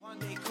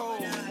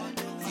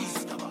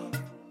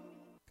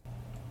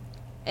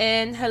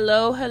And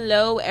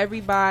hello,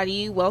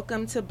 everybody.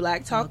 Welcome to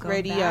Black Talk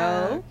Radio.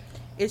 Back.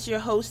 It's your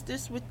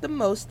hostess with the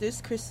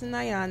mostest, Kristen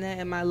Ayana,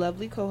 and my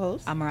lovely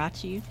co-host,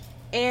 Amarachi.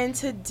 And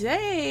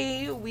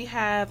today we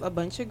have a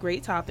bunch of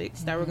great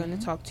topics that we're going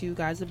to talk to you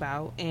guys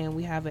about. And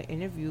we have an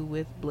interview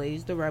with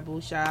Blaze the Rebel.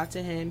 Shout out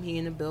to him. He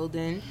in the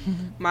building.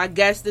 My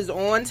guest is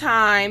on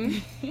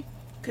time.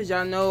 Because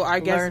y'all know our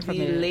guests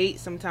be late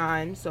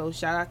sometimes. So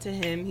shout out to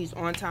him. He's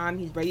on time.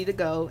 He's ready to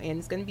go. And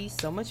it's going to be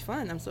so much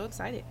fun. I'm so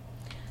excited.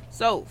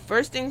 So,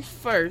 first things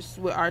first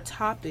with our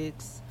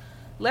topics,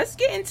 let's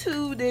get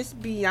into this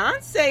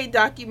Beyonce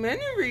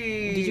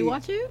documentary. Did you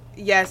watch it?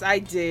 Yes, I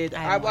did.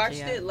 I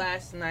watched it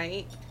last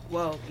night.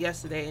 Well,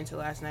 yesterday into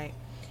last night.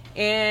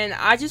 And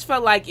I just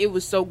felt like it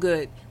was so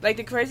good. Like,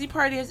 the crazy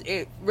part is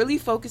it really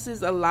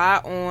focuses a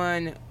lot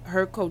on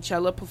her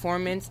Coachella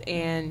performance.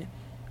 And,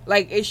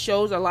 like, it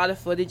shows a lot of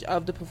footage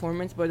of the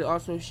performance. But it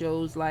also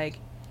shows, like,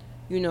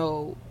 you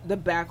know, the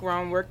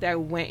background work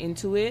that went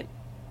into it.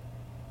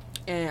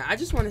 And I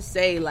just want to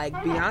say, like,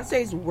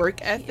 Beyonce's work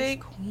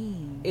ethic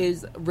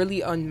is really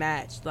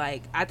unmatched.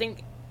 Like, I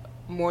think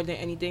more than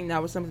anything,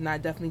 that was something I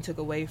definitely took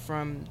away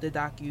from the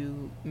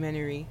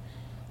documentary.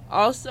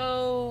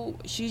 Also,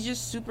 she's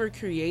just super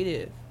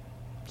creative.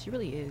 She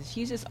really is.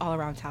 She's just all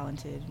around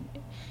talented.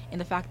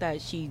 And the fact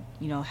that she,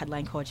 you know,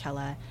 headlined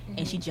Coachella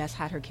and she just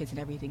had her kids and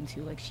everything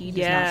too. Like, she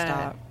does not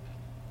stop.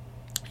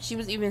 She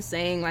was even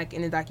saying, like,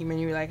 in the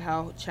documentary, like,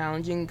 how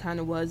challenging kind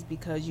of was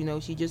because, you know,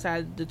 she just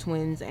had the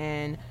twins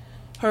and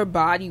her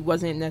body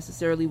wasn't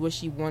necessarily what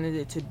she wanted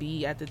it to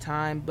be at the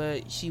time,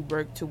 but she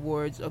worked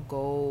towards a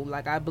goal.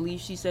 Like, I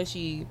believe she said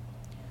she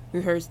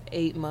rehearsed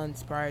 8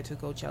 months prior to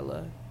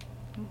Coachella.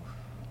 Oof.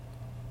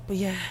 But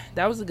yeah,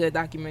 that was a good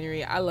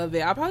documentary. I love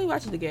it. I'll probably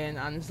watch it again,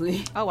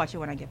 honestly. I'll watch it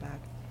when I get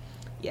back.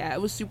 Yeah, it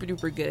was super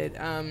duper good.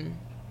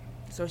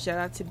 So shout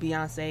out to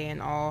Beyonce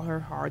and all her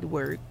hard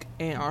work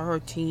and all her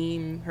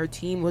team. Her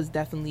team was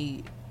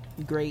definitely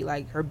great.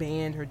 Like, her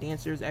band, her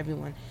dancers,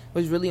 everyone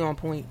was really on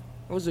point.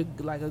 It was a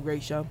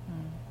great show.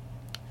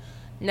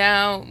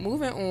 Now,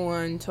 moving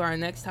on to our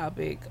next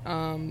topic.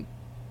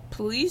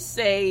 Police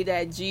say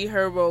that G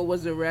Herbo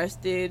was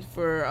arrested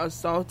for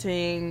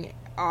assaulting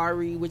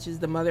Ari, which is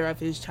the mother of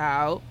his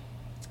child.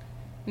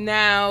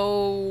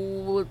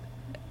 Now,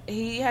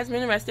 he has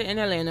been arrested in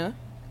Atlanta.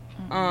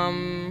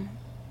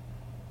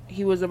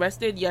 He was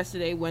arrested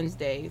yesterday,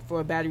 Wednesday, for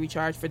a battery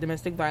charge for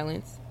domestic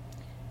violence.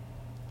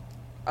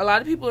 A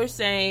lot of people are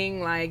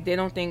saying, like, they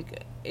don't think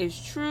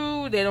it's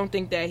true. They don't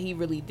think that he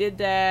really did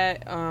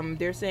that.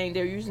 They're saying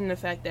they're using the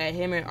fact that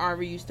him and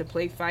Ari used to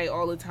play fight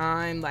all the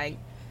time, like,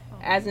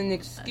 as an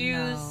excuse.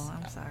 No,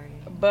 I'm sorry.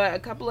 But a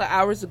couple of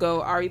hours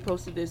ago, Ari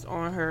posted this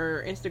on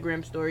her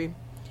Instagram story.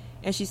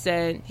 And she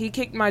said, he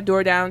kicked my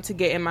door down to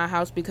get in my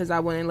house because I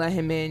wouldn't let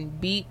him in.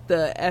 Beat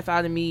the F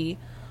out of me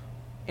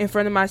in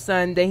front of my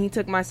son. Then he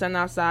took my son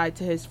outside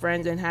to his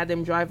friends and had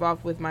them drive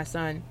off with my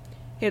son.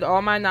 Hid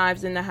all my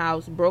knives in the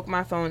house, broke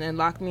my phone, and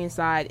locked me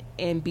inside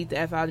and beat the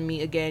F out of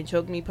me again.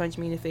 Choked me, punched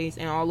me in the face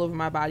and all over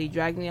my body.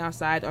 Dragged me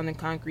outside on the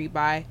concrete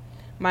by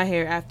my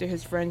hair after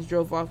his friends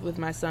drove off with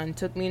my son.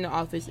 Took me in the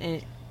office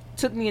and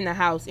took me in the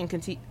house and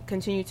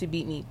continued to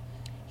beat me.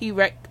 He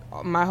wrecked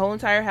my whole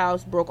entire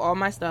house, broke all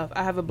my stuff.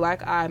 I have a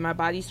black eye. My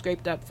body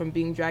scraped up from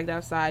being dragged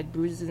outside.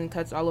 Bruises and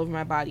cuts all over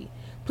my body.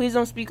 Please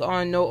don't speak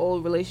on no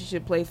old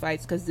relationship play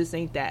fights because this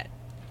ain't that.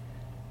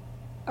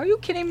 Are you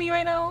kidding me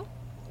right now?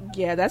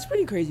 Yeah, that's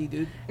pretty crazy,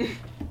 dude.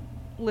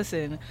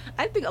 Listen,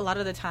 I think a lot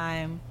of the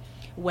time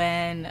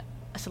when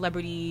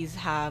celebrities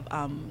have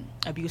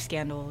abuse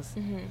scandals,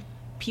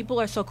 people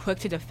are so quick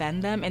to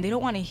defend them, and they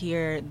don't want to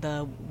hear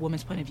the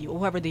woman's point of view, or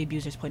whoever the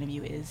abuser's point of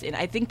view is. And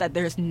I think that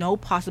there's no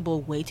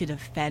possible way to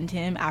defend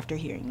him after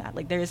hearing that.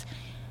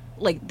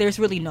 There's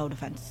really no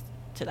defense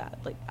to that,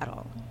 like, at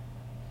all.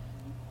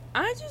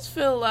 I just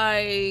feel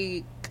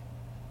like,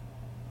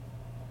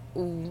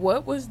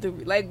 what was the,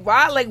 like,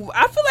 why, like,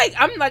 I feel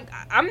like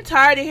I'm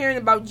tired of hearing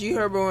about G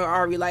Herbo and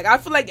Ari. Like, I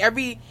feel like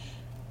every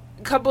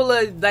couple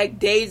of, like,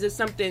 days is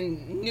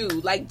something new.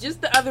 Like, just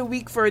the other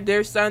week for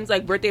their son's,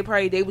 like, birthday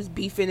party, they was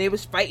beefing, they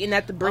was fighting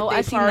at the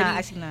birthday party.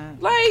 I seen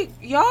that. Like,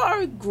 y'all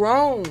are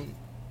grown.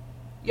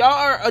 Y'all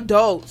are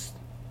adults.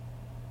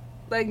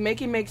 Like,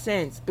 make it make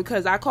sense.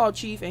 Because I called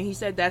Chief and he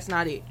said that's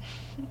not it.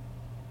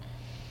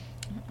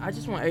 I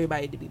just want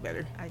everybody to be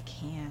better. I really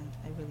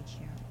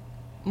can't.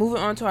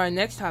 Moving on to our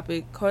next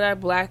topic, Kodak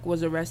Black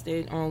was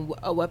arrested on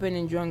a weapon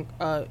and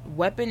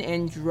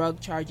drug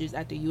charges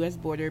at the U.S.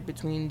 border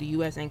between the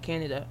U.S. and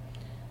Canada.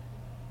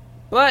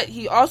 But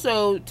he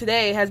also,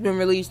 today, has been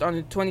released on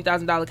a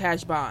 $20,000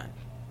 cash bond.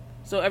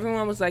 So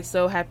everyone was, like,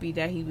 so happy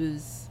that he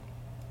was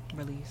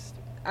released.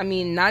 I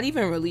mean, not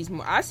even released.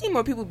 I see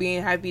more people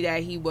being happy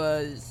that he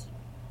was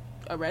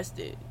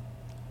arrested.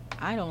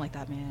 I don't like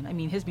that man. I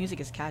mean, his music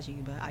is catchy,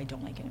 but I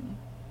don't like him.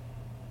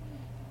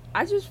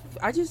 I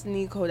just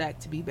need Kodak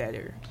to be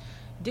better.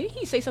 Did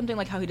he say something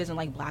like how he doesn't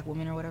like black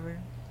women or whatever?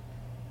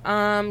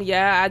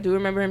 Yeah, I do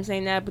remember him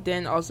saying that, but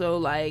then also,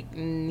 like,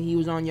 he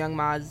was on Young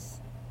Ma's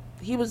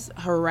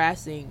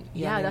harassing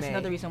Yeah, that's May.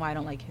 another reason why I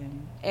don't like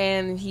him.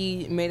 And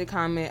he made a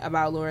comment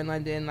about Lauren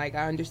London. Like,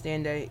 I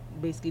understand that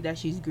basically that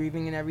she's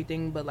grieving and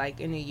everything, but like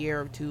in a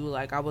year or two,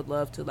 like I would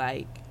love to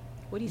like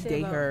What do you say date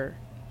about her.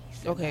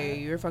 Okay, that?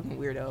 you're a fucking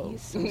weirdo.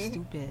 He's so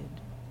stupid.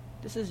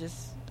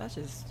 That's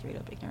just straight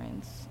up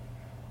ignorance.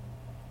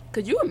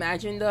 Could you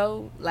imagine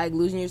though, like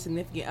losing your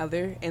significant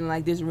other and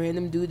like this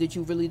random dude that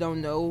you really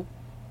don't know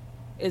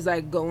is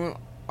like going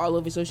all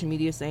over social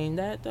media saying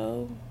that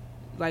though?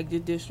 Like the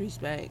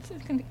disrespect.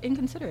 It's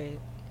inconsiderate.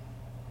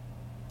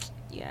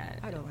 Yeah,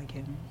 I don't like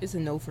him. it's a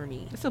no for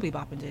me. I still be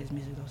bopping to his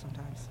music though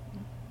sometimes.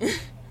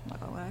 I'm not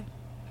gonna lie.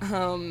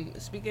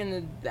 Speaking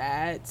of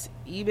that,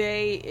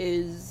 eBay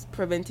is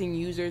preventing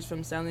users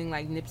from selling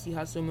like Nipsey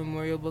Hussle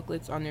memorial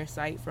booklets on their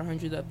site for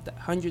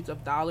hundreds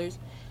of dollars.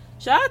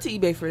 Shout out to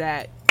eBay for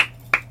that,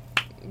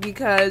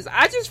 because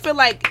I just feel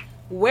like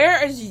where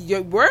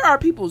are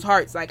people's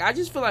hearts? Like, I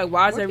just feel like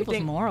why is Where are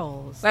everything people's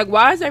morals? like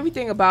why is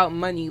everything about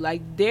money?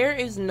 Like, there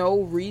is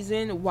no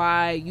reason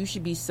why you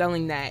should be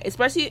selling that,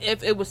 especially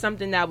if it was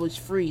something that was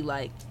free.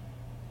 Like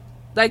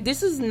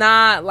this is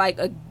not like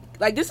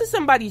this is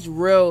somebody's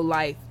real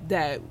life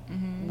that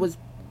was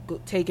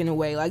taken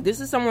away. Like, this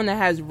is someone that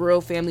has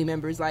real family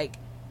members. Like,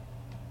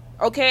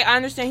 okay, I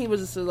understand he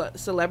was a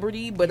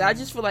celebrity, but I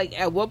just feel like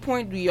at what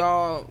point do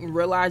y'all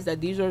realize that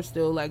these are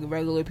still like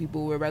regular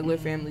people with regular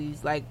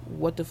families? Like,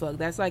 what the fuck?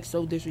 That's like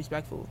so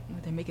disrespectful.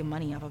 They're making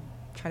money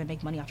trying to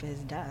make money off of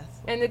his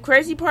death. And the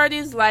crazy part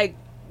is like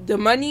the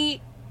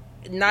money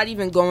not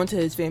even going to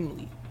his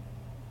family.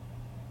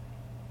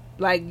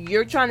 Like,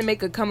 you're trying to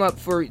make a come up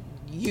for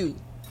you,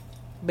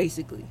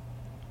 basically.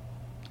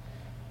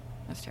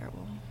 That's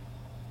terrible.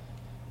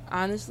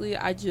 Honestly,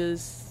 I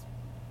just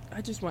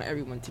want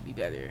everyone to be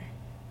better.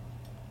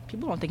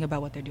 People don't think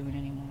about what they're doing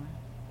anymore.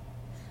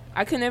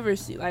 I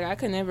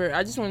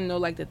just want to know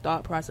like the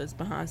thought process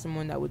behind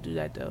someone that would do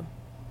that though.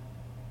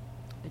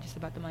 They're just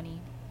about the money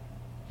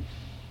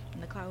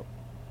and the clout.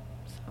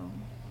 So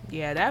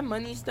Yeah, that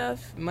money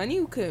stuff. Money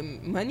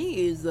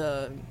is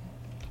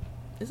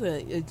it's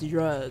a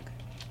drug.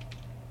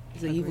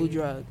 It's an evil Agreed.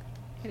 drug.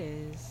 it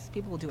is.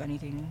 People will do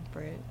anything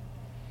for it.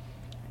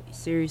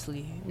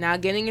 Seriously. Now,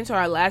 getting into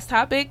our last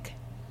topic.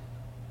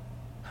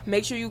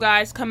 Make sure you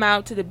guys come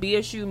out to the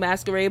BSU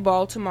Masquerade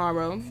Ball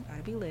tomorrow. It's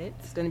gotta be lit.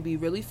 It's going to be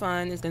really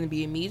fun. It's going to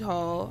be in Mead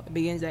Hall. It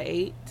begins at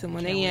 8 to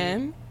 1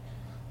 Can't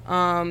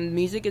a.m.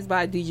 Music is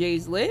by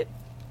DJs Lit.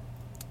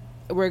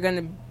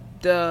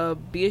 The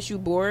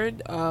BSU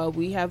board,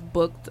 we have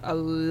booked a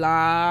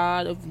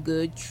lot of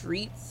good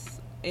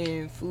treats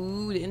and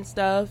food and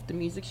stuff. The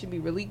music should be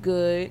really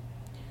good.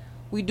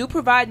 We do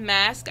provide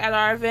masks at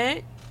our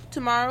event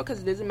tomorrow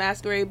because it is a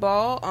masquerade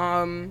ball.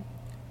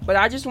 But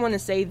I just want to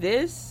say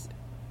this.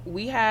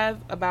 We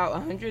have about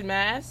 100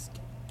 masks.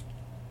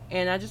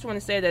 And I just want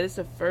to say that it's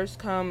a first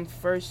come,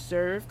 first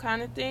serve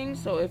kind of thing.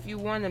 So if you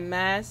want a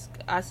mask,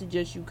 I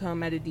suggest you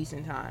come at a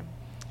decent time.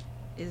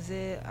 Is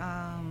it?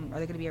 Are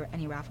there gonna be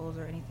any raffles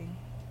or anything?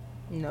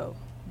 No.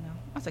 No.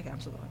 That's okay. I'm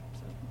still going.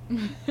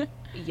 So.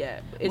 Yeah,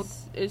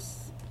 it's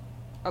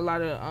a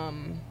lot of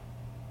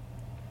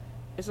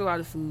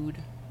food.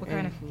 What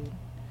kind of food?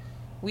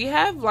 We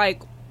have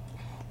like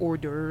hors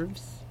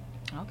d'oeuvres.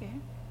 Okay.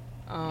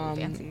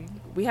 Fancy.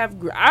 We have.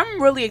 I'm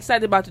really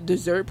excited about the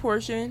dessert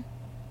portion.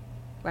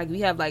 Like,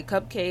 we have like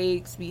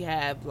cupcakes. We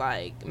have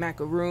like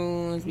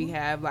macaroons. We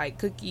have like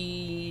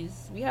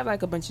cookies. We have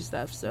like a bunch of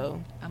stuff.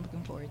 So I'm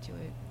looking forward to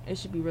it. It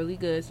should be really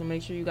good. So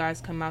make sure you guys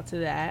come out to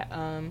that.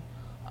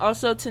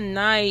 Also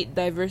tonight,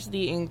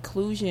 Diversity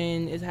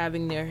Inclusion is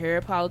having their Hair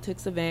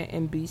Politics event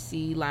in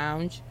BC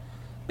Lounge.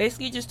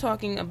 Basically just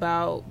talking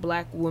about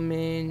black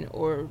women,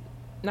 or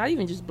not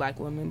even just black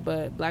women,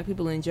 but black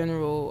people in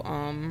general,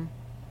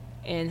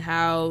 and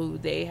how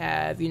they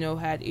have,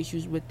 had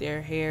issues with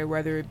their hair,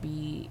 whether it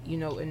be, in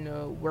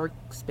the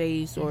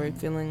workspace or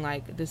feeling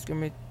like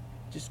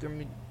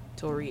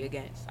discriminatory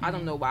against. I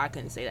don't know why I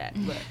couldn't say that,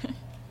 but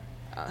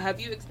have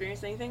you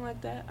experienced anything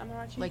like that,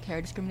 Amarachi? Like hair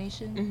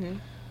discrimination? Mm-hmm.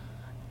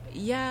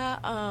 Yeah,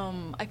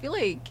 I feel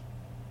like,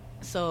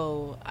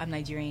 so I'm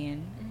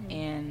Nigerian,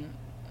 and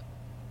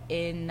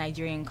in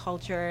Nigerian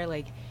culture,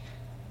 like,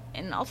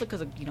 and also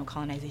because of,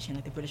 colonization,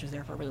 like the British was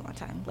there for a really long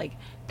time. Like,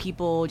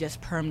 people just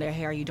perm their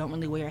hair. You don't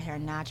really wear your hair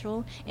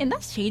natural. And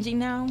that's changing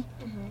now.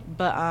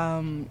 But,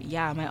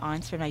 yeah, my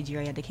aunts from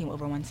Nigeria, they came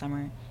over one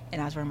summer,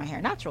 and I was wearing my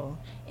hair natural.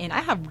 And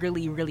I have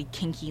really, really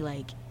kinky,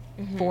 like,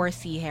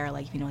 4C hair,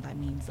 like, if you know what that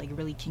means. Like,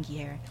 really kinky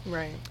hair.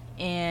 Right.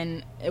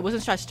 And it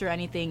wasn't stretched or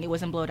anything. It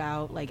wasn't blowed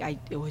out. Like,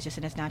 it was just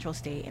in its natural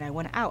state. And I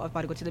went out. I was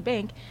about to go to the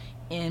bank.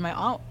 And my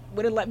aunt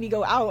wouldn't let me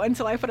go out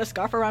until I put a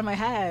scarf around my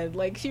head.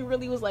 Like, she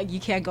really was like, you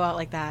can't go out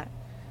like that.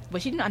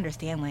 But she didn't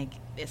understand, like,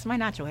 it's my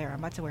natural hair. I'm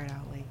about to wear it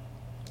out. Like,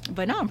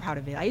 but now I'm proud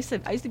of it. I used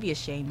to be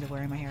ashamed of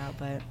wearing my hair out,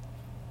 but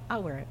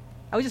I'll wear it.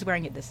 I was just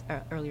wearing it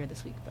earlier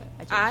this week. But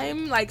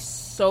I'm, like,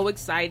 so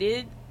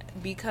excited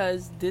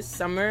because this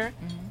summer...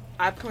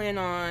 I plan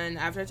on,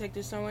 after I take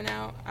this sewing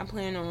out, I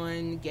plan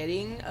on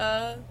getting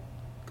a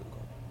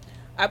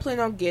I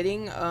plan on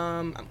getting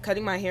I'm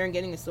cutting my hair and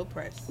getting a silk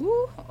press.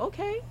 Ooh,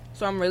 okay.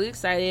 So I'm really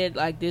excited.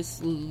 Like this,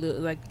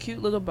 like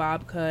cute little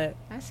bob cut.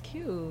 That's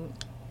cute.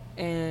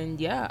 And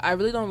yeah, I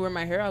really don't wear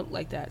my hair out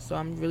like that. So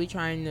I'm really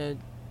trying to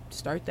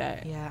start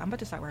that. Yeah, I'm about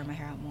to start wearing my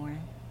hair out more.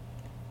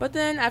 But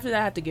then after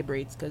that, I have to get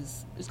braids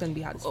because it's gonna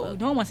be hot as fuck.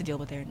 No one wants to deal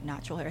with their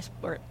natural hair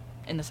or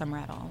in the summer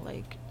at all.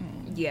 Like,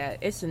 yeah,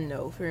 it's a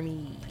no for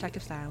me.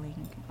 Protective styling.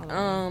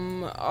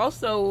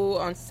 Also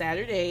on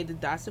Saturday, the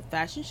Dasa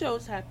Fashion Show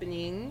is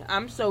happening.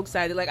 I'm so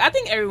excited. Like, I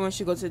think everyone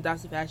should go to the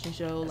Dasa Fashion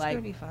Show. That's like,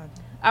 gonna be fun.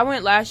 I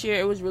went last year.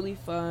 It was really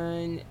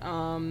fun.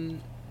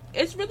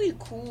 It's really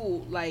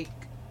cool. Like,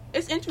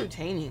 it's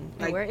entertaining.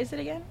 Like, where is it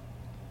again?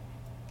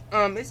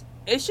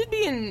 It should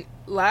be in.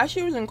 Last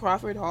year was in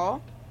Crawford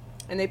Hall.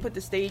 And they put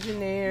the stage in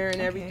there and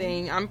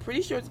everything. I'm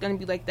pretty sure it's going to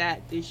be like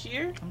that this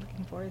year. I'm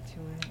looking forward to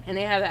it. And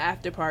they have an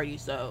after party,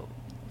 so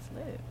it's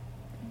lit.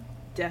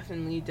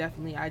 Definitely,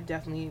 I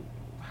definitely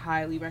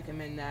highly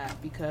recommend that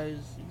because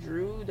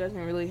Drew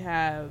doesn't really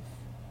have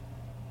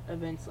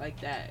events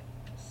like that.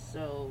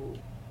 So,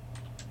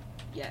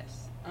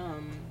 yes.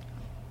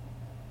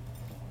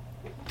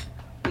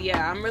 But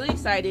yeah, I'm really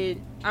excited.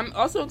 I'm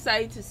also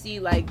excited to see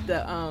like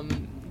the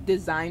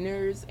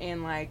designers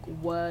and like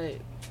what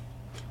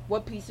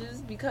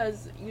pieces,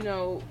 because you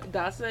know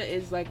DASA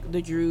is like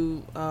the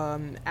Drew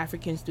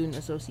African Student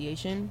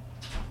Association,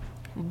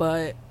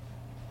 but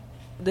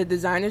the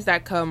designers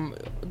that come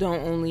don't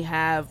only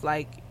have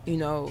like, you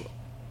know,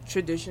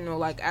 traditional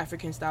like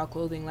African style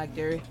clothing. Like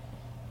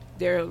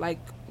they're like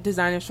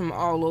designers from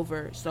all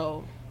over,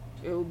 so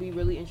it will be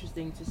really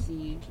interesting to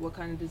see what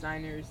kind of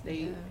designers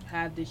they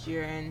have this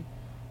year and,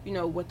 you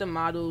know, what the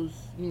models,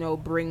 you know,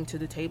 bring to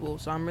the table.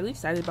 So I'm really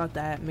excited about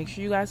that. Make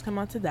sure you guys come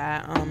out to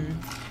that.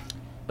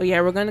 But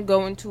yeah, we're going to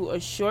go into a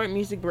short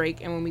music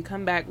break, and when we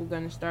come back, we're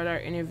going to start our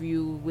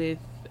interview with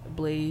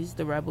Blaze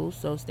the Rebel,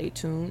 so stay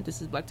tuned.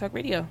 This is Black Talk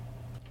Radio.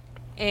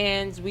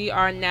 And we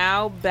are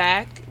now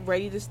back,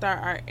 ready to start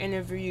our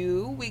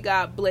interview. We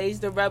got Blaze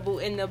the Rebel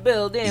in the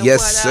building. Yes,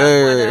 what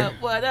sir. Up,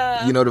 what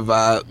up? You know the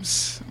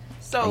vibes.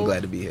 So, I'm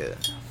glad to be here.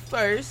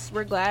 First,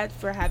 we're glad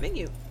for having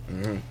you.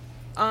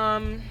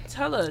 Mm-hmm.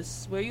 Tell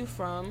us, where you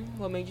from?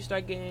 What made you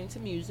start getting into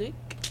music?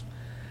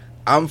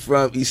 I'm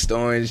from East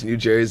Orange, New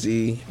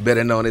Jersey,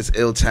 better known as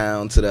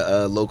Illtown to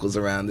the locals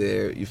around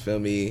there. You feel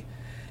me?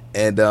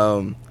 And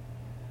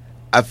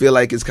I feel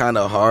like it's kind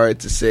of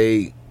hard to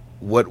say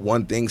what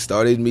one thing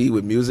started me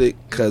with music,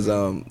 because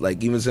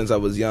like even since I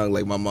was young,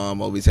 like my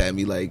mom always had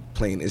me like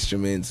playing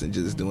instruments and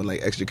just doing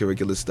like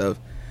extracurricular stuff.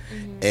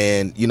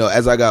 And you know,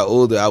 as I got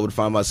older, I would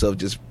find myself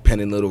just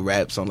penning little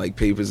raps on like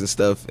papers and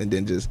stuff, and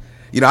then just,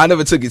 you know, I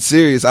never took it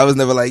serious. I was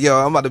never like, yo,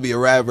 I'm about to be a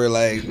rapper,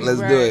 like, let's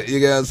do it. You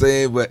get what I'm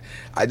saying? But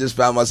I just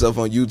found myself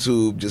on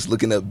YouTube just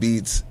looking up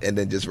beats and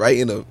then just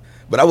writing them.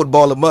 But I would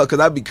ball them up because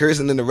I'd be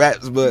cursing in the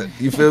raps, but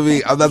you feel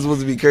me? I'm not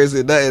supposed to be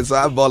cursing nothing, so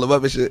I'd ball them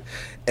up and shit.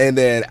 And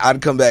then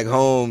I'd come back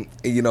home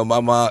and, you know, my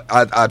mom,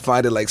 I'd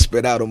find it like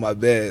spread out on my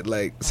bed.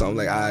 Like, so I'm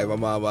like, all right, my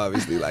mom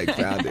obviously like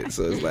found it.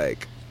 So it's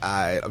like, all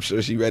right, I'm sure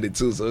she read it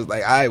too. So it's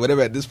like, all right,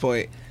 whatever at this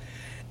point.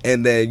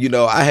 And then, you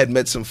know, I had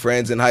met some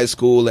friends in high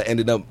school and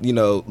ended up, you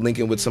know,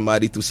 linking with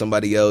somebody through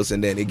somebody else.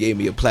 And then it gave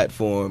me a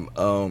platform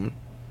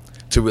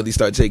to really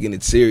start taking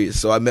it serious.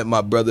 So I met my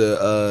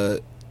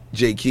brother,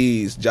 Jay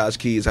Keys, Josh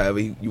Keys, however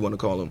you want to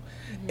call him.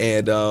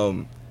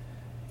 And,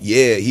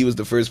 yeah, he was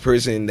the first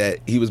person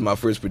he was my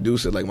first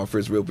producer, like my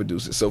first real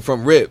producer. So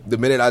from RIP, the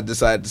minute I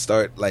decided to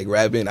start like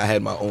rapping, I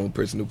had my own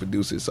personal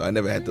producer. So I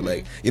never had to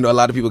like, you know, a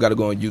lot of people got to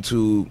go on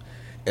YouTube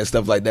and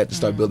stuff like that to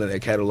start building their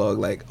catalog.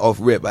 Like off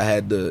RIP, I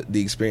had the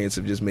experience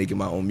of just making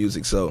my own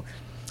music. So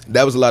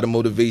that was a lot of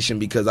motivation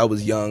because I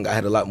was young. I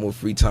had a lot more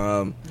free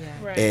time,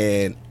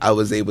 and I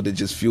was able to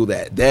just fuel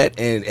that.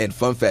 And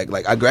fun fact,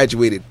 like I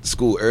graduated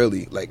school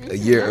early, like a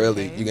year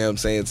early. You know what I'm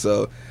saying?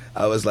 So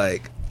I was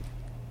like,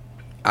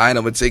 all right,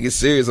 I'm gonna take it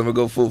serious. I'm gonna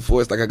go full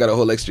force. Like I got a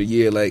whole extra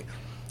year. Like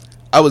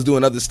I was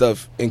doing other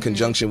stuff in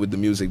conjunction with the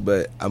music,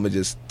 but I'm gonna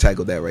just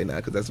tackle that right now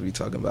because that's what we're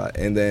talking about.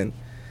 And then,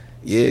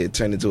 yeah, it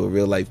turned into a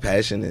real life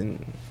passion,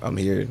 and I'm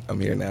here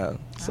now.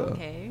 So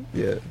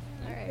yeah.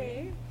 All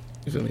right.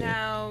 You feel me?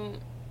 Now,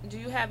 do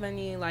you have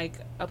any like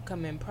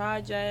upcoming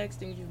projects,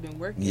 things you've been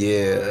working on?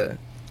 Yeah,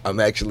 I'm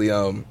actually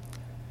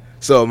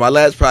so my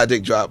last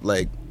project dropped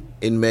like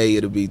in May.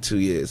 It'll be 2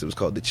 years. It was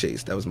called The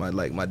Chase. That was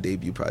my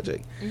debut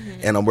project.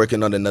 And I'm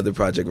working on another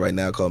project right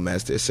now called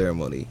Master of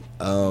Ceremony.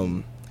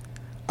 I'm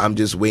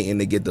just waiting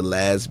to get the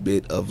last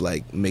bit of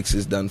like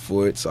mixes done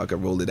for it so I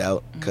can roll it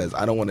out, because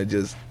I don't want to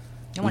just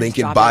link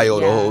in bio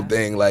the whole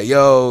thing, like,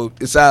 yo,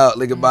 it's out,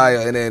 link in bio,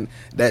 and then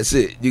that's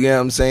it. You get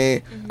what I'm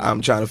saying?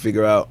 I'm trying to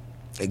figure out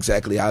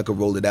exactly how I could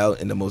roll it out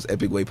in the most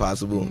epic way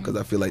possible, because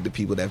I feel like the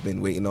people that have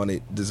been waiting on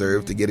it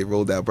deserve to get it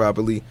rolled out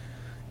properly.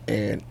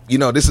 And you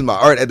know, this is my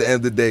art at the end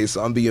of the day,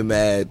 so I'm being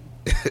mad.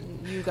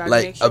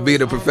 Like I'm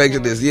being a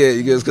perfectionist,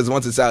 because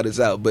once it's out, it's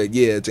out. But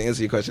yeah, to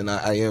answer your question,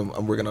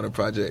 I'm working on a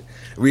project.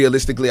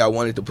 Realistically, I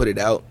wanted to put it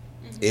out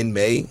in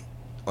May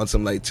on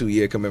some like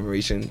 2-year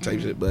commemoration type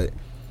shit, but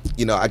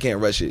you know, I can't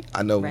rush it.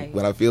 I know Right.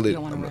 when I feel You it,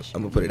 don't wanna I'm rush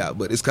gonna it. put it out.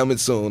 But it's coming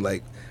soon.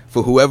 Like,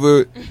 for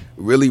whoever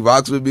really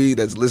rocks with me,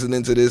 that's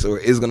listening to this or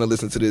is gonna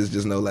listen to this,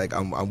 just know like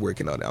I'm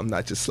working on it. I'm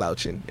not just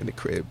slouching in the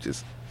crib.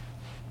 Just,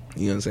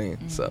 you know what I'm saying?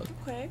 So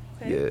Okay.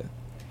 yeah.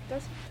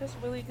 That's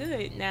really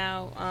good.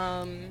 Now,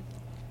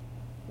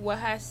 what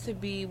has to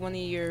be one of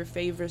your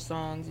favorite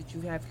songs that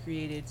you have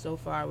created so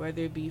far,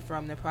 whether it be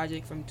from the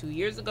project from 2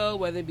 years ago,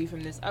 whether it be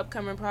from this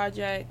upcoming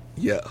project?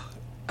 Yeah.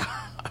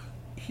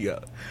 Yeah.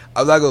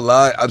 I'm not gonna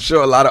lie, I'm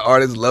sure a lot of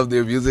artists love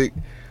their music,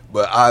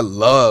 but I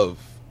love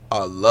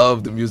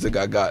the music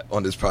I got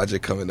on this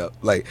project coming up.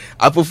 Like,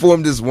 I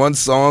perform this one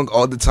song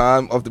all the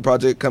time off the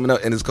project coming up,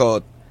 and it's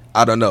called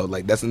I Don't Know.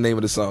 Like, that's the name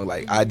of the song.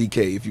 Like,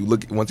 IDK. If you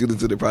look, once you listen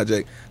to the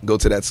project, go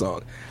to that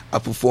song. I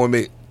perform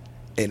it,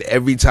 and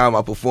every time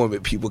I perform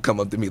it, people come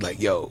up to me like,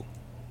 yo,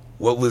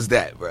 what was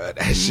that, bro?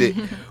 That shit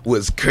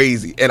was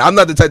crazy. And I'm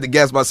not the type to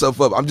gas myself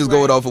up. I'm just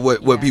going off of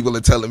what Yeah. people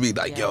are telling me.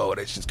 Like, Yeah. yo,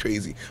 that shit's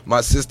crazy.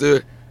 My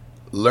sister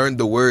learned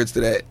the words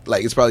to that.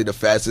 Like, it's probably the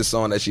fastest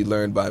song that she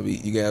learned by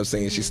me. You get what I'm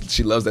saying?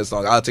 She loves that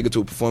song. I'll take her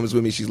to a performance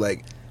with me. She's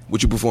like,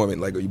 what you performing?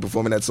 Like, are you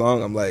performing that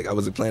song? I'm like, I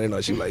wasn't planning on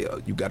it. She's like,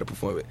 yo, you got to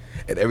perform it.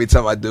 And every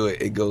time I do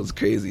it, it goes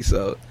crazy.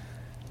 So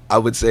I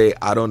would say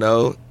I Don't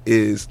Know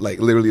is like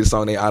literally the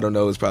song name I Don't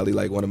Know is probably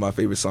like one of my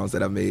favorite songs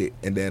that I made.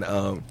 And then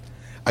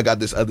I got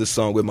this other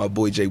song with my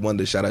boy Jay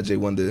Wonder. Shout out Jay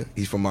Wonder.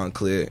 He's from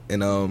Montclair.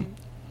 And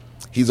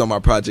he's on my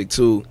project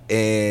too.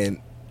 And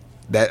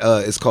that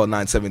it's called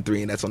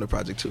 973, and that's on the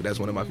project too. That's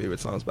one of my favorite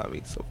songs by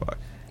me so far.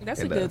 That's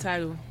And, a good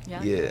title.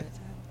 Yeah.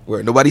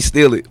 Where nobody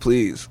steal it,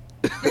 please.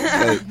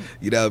 Like,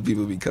 you know how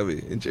people be coming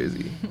in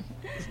Jersey.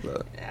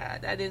 So, Yeah,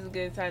 that is a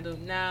good title.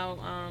 Now,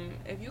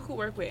 if you could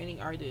work with any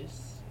artist,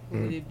 who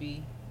would it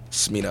be?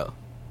 Smino.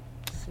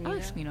 I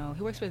like Smino.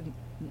 He works with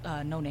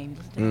No Name. You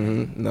listen to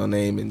him? Mm-hmm. No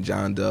Name and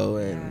John Doe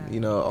and Yeah. you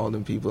know all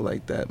them people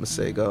like that,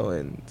 Masego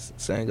and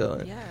Sango.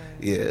 And,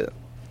 yeah.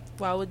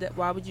 Why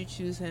would you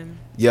choose him?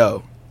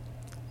 Yo,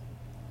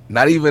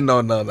 not even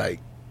on no like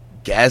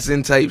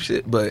gassing type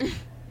shit, but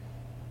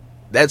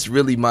that's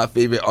really my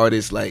favorite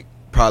artist. Like,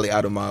 probably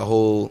out of my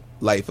whole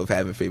life of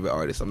having favorite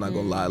artists. I'm not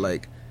gonna lie.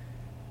 Like,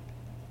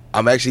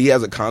 he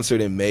has a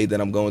concert in May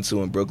that I'm going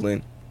to in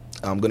Brooklyn.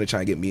 I'm gonna try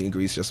and get meet and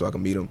greets just so I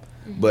can meet him.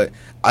 But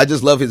I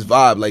just love his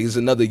vibe. Like, he's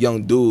another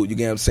young dude, you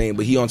get what I'm saying?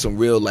 But he on some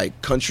real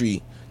like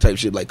country type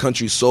shit, like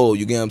country soul,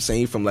 you get what I'm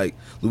saying? From like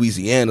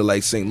Louisiana,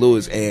 like St.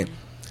 Louis, and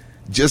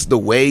just the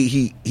way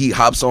he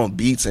hops on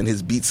beats and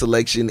his beat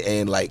selection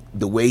and like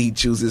the way he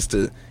chooses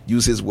to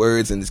use his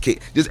words and his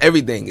just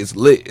everything is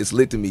lit. It's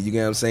lit to me, you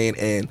get what I'm saying?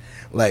 And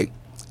like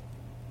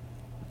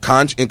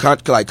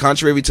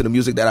contrary to the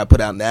music that I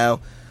put out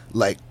now,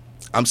 like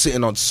I'm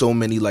sitting on so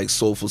many like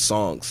soulful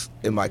songs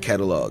in my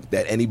catalog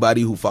that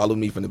anybody who followed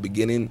me from the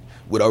beginning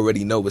would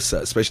already know what's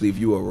up, especially if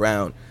you were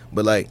around.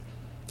 But like,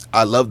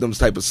 I love those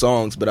type of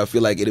songs, but I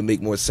feel like it'd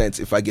make more sense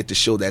if I get to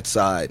show that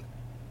side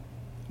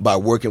by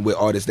working with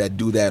artists that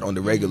do that on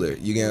the regular.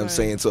 You get what I'm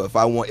saying? So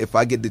if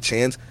I get the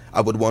chance,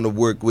 I would want to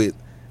work with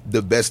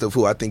the best of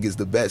who I think is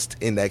the best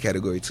in that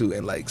category too.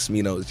 And like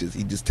Smino is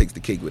he just takes the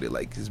cake with it.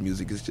 Like, his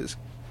music is just,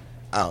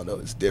 I don't know,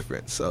 it's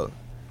different. So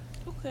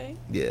Okay.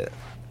 yeah,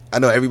 I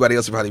know everybody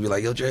else would probably be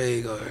like, yo,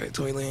 Drake or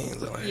Tory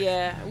Lanez. Or like,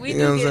 Yeah, we you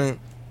know what I'm do saying? get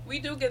we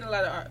do get a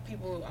lot of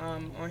people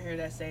on here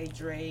that say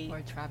Drake.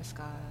 Or Travis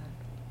Scott.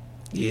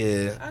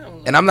 Yeah, I don't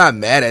know. and I'm not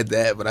mad at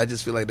that, but I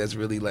just feel like that's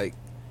really like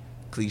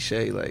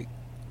cliche. Like,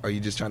 are you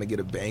just trying to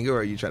get a banger, or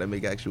are you trying to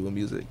make actual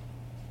music?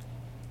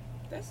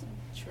 That's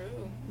true.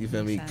 You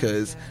feel me? Makes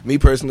Because sense, me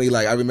personally,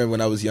 like, I remember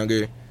when I was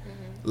younger,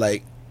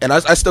 like, and I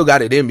still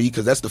got it in me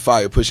because that's the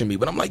fire pushing me.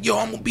 But I'm like, yo,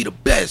 I'm gonna be the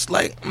best.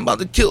 Like, I'm about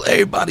to kill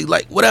everybody.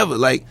 Like, whatever.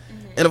 Like,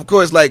 and of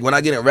course, like, when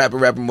I get in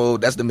rapper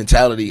mode, that's the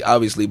mentality,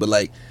 obviously. But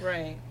like,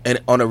 Right. and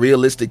on a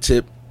realistic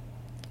tip,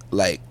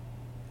 like,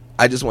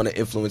 I just want to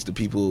influence the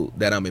people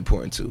that I'm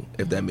important to,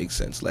 if that makes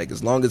sense. Like,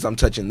 as long as I'm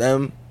touching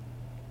them,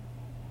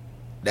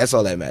 that's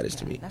all that matters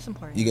to me. That's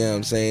important. You get what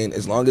I'm saying?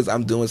 As long as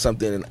I'm doing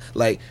something,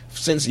 like,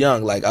 since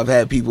young, like, I've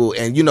had people,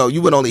 and you know,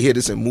 you would only hear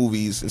this in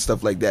movies and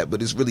stuff like that,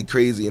 but it's really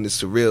crazy and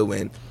it's surreal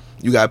when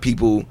you got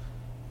people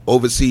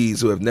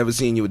overseas who have never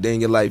seen you a day in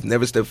your life,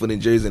 never stepped foot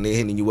in Jersey, and they're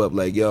hitting you up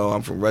like, yo,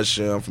 I'm from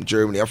Russia, I'm from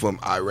Germany, I'm from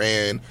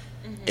Iran,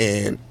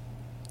 and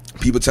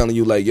people telling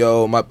you like,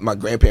 yo, my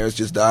grandparents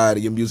just died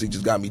and your music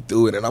just got me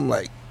through it. And I'm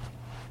like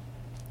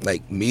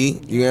me?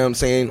 You know what I'm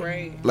saying?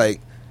 Right.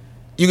 Like,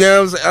 you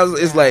know what I'm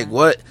saying? It's like,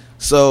 what?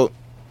 So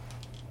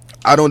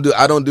I don't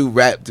do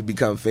rap to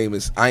become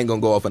famous. I ain't gonna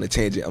go off on a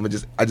tangent.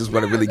 I just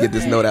want to really get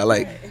this note out.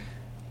 Like,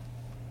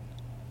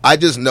 I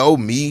just know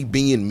me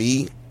being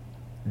me,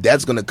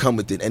 that's gonna come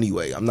with it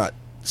anyway. I'm not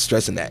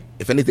stressing that.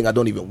 If anything, I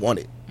don't even want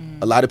it.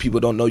 A lot of people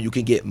don't know you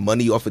can get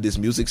money off of this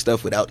music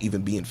stuff without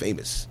even being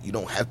famous. You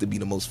don't have to be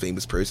the most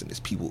famous person.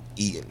 It's people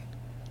eating.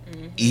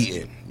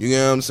 You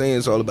know what I'm saying?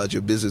 It's all about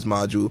your business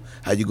module,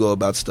 how you go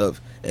about stuff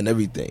and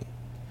everything.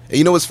 And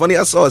you know what's funny?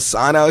 I saw a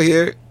sign out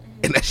here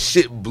and that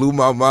shit blew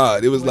my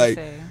mind. It was What'd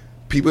like, it say?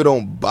 people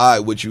don't buy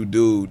what you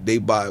do, they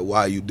buy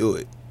why you do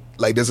it.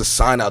 like there's a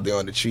sign out there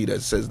on the tree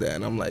that says that,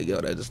 and I'm like,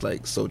 yo, that's just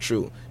like so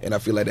true. And I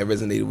feel like that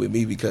resonated with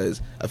me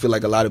because I feel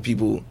like a lot of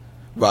people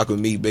rock with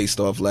me based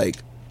off like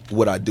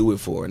what I do it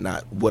for,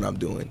 not what I'm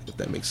doing, if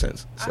that makes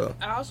sense. So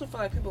I also feel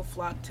like people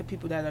flock to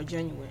people that are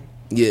genuine.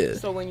 Yeah.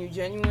 So when you're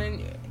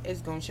genuine,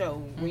 it's gonna show.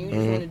 When you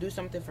just want to do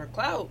something for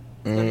clout,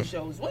 it's gonna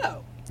show as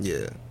well.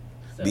 Yeah.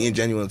 So. Being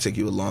genuine will take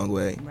you a long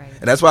way. Right.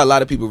 And that's why a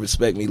lot of people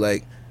respect me.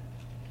 Like,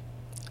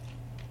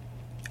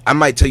 I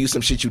might tell you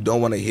some shit you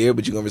don't want to hear,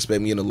 but you're going to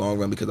respect me in the long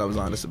run because I was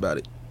honest about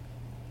it.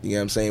 You know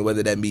what I'm saying?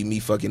 Whether that be me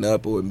fucking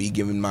up or me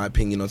giving my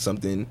opinion on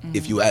something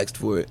if you asked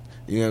for it.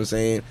 You know what I'm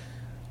saying?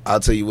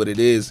 I'll tell you what it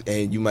is,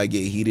 and you might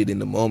get heated in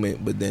the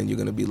moment, but then you're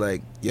going to be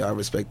like, yeah, I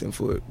respect him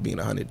for being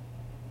 100.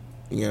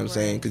 You know what I'm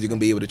saying? Because you're going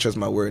to be able to trust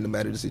my word no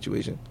matter the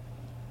situation.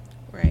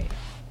 Right.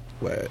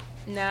 Right.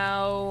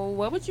 Now,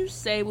 what would you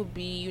say would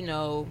be, you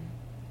know,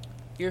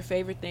 your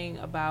favorite thing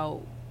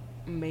about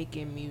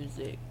making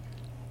music?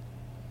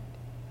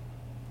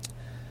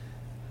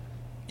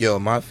 Yo,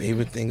 my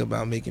favorite thing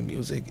about making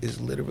music is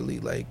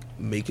literally like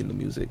making the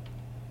music.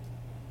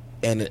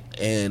 And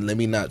let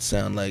me not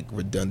sound like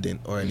redundant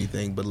or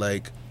anything, but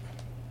like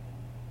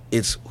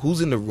it's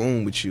who's in the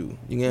room with you.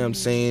 You know what I'm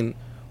saying?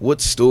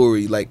 What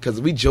story? Like, cause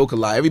we joke a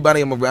lot.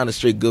 Everybody I'm around is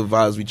straight good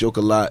vibes. We joke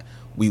a lot.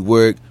 We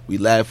work. We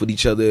laugh with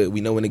each other.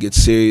 We know when it gets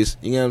serious.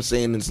 You know what I'm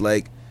saying? It's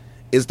like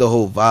it's the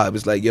whole vibe.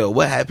 It's like, yo,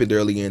 what happened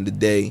earlier in the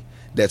day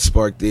that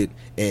sparked it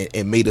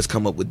and made us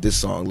come up with this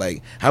song?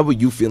 Like, how were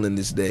you feeling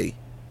this day?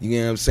 You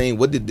know what I'm saying?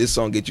 What did this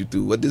song get you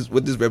through? What does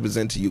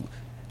represent to you?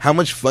 How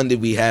much fun did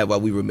we have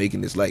while we were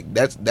making this? Like,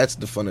 that's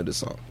the fun of the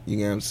song. You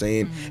know what I'm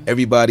saying?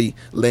 Everybody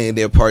laying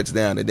their parts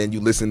down, and then you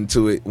listen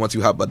to it once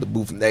you hop out the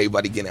booth, and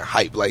everybody getting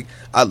hype. Like,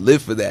 I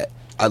live for that.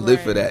 I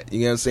live for that. You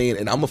know what I'm saying?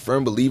 And I'm a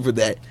firm believer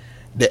that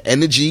the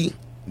energy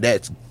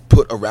that's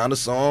put around a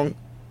song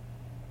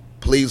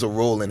plays a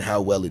role in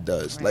how well it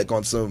does. Like,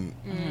 on some,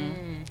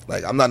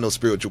 like, I'm not no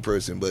spiritual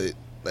person, but,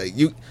 like,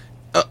 you...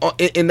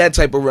 in that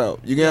type of realm,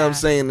 you know what I'm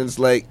saying? It's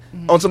like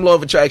on some law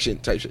of attraction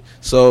type shit.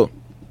 So,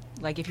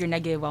 like if you're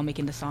negative while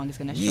making the song, it's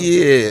gonna show.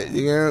 Yeah,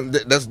 you know,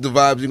 that's the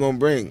vibes you're gonna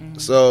bring.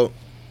 So,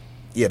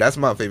 yeah, that's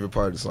my favorite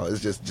part of the song.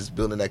 It's just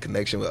building that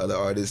connection with other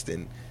artists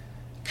and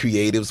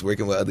creatives,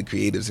 working with other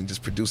creatives, and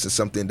just producing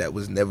something that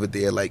was never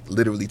there. Like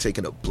literally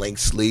taking a blank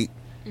slate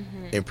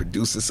and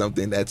producing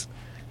something that's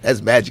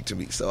magic to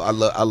me. So I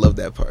love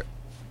that part.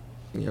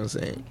 You know what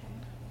I'm saying?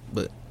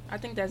 But I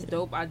think that's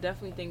dope. I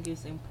definitely think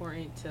it's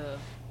important to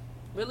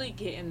really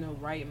get in the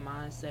right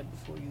mindset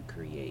before you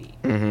create.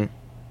 And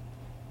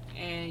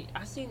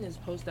I seen this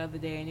post the other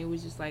day, and it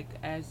was just like,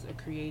 as a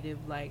creative,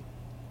 like,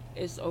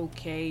 it's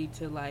okay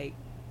to like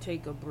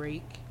take a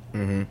break.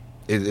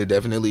 It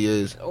definitely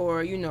is.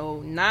 Or, you know,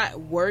 not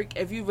work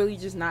if you really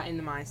just not in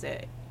the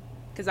mindset.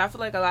 Because I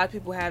feel like a lot of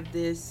people have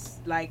this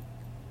like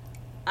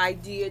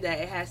idea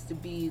that it has to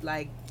be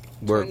like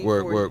work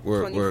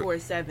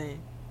 24/7.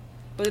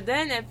 But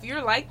then if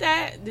you're like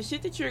that, the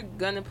shit that you're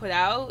gonna put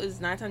out is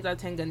 9 times out of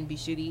 10 gonna be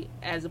shitty,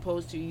 as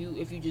opposed to you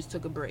if you just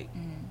took a break.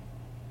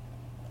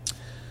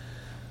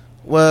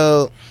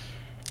 Well,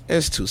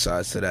 there's two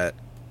sides to that.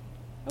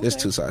 There's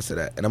Okay. two sides to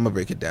that, and I'm gonna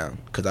break it down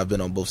because I've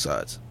been on both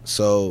sides.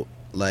 So,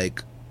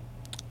 like,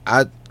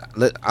 I'll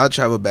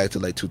travel back to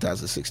like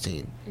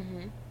 2016.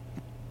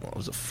 I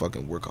was a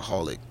fucking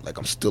workaholic. Like,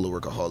 I'm still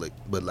a workaholic,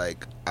 but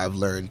like I've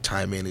learned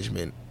time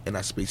management and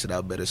I space it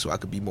out better so I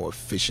could be more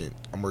efficient.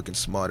 I'm working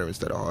smarter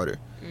instead of harder.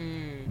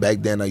 Back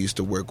then I used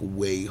to work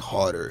way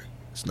harder.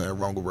 It's nothing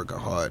wrong with working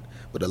hard,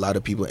 but a lot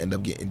of people end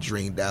up getting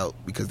drained out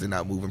because they're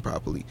not moving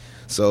properly.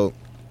 So,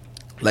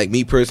 like,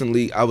 me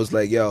personally, I was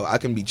like, yo, I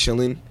can be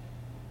chilling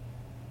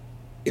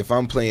if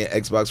I'm playing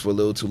Xbox for a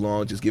little too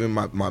long, just giving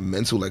my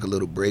mental like a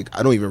little break.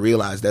 I don't even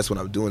realize that's what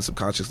I'm doing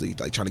subconsciously,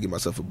 like trying to give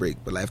myself a break.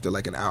 But after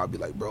like an hour, I'll be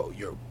like, bro,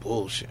 you're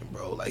bullshitting,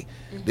 bro. Like,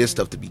 there's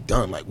stuff to be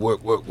done, like work.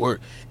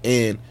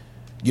 And,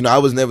 you know, I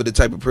was never the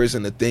type of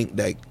person to think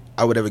that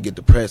I would ever get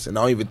depressed. And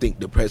I don't even think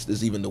depressed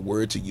is even the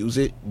word to use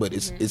it, but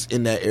it's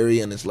in that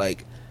area. And it's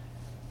like,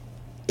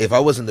 if I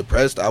wasn't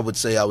depressed, I would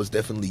say I was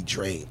definitely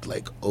drained,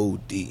 like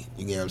OD. You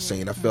know what I'm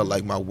saying? I felt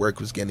like my work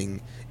was getting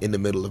in the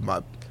middle of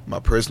my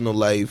personal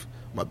life,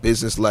 my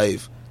business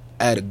life.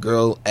 I had a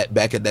girl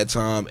back at that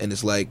time, and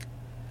it's like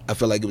I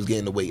felt like it was getting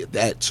in the way of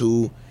that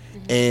too.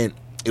 And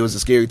it was a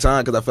scary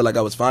time because I felt like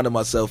I was finding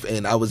myself,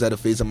 and I was at a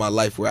phase of my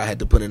life where I had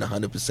to put in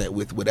 100%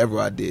 with whatever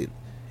I did.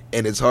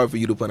 And it's hard for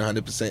you to put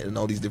 100% in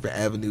all these different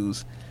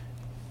avenues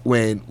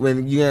when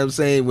you know what I'm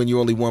saying, when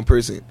you're only one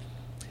person.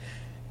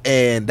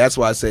 And that's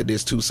why I said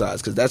there's two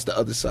sides, because that's the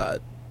other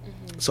side.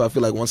 So I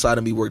feel like one side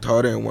of me worked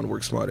harder and one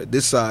worked smarter.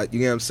 This side,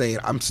 you know what I'm saying,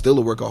 I'm still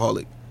a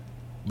workaholic.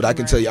 But I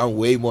can tell you I'm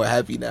way more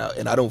happy now,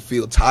 and I don't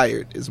feel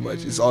tired as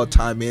much. It's all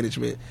time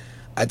management.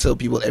 I tell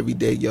people every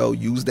day, yo,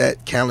 use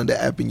that calendar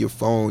app in your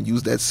phone.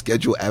 Use that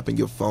schedule app in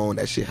your phone.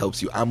 That shit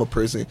helps you. I'm a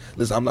person,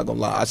 listen, I'm not going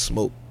to lie, I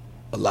smoke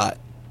a lot.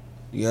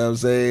 You know what I'm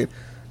saying?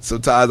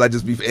 Sometimes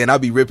I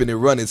be ripping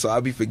and running, so I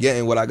be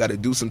forgetting what I got to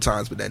do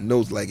sometimes, but that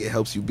knows, like, it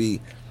helps you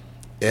be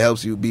It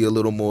helps you be a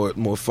little more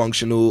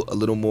functional, a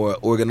little more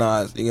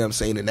organized. You know what I'm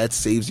saying? And that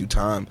saves you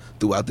time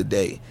throughout the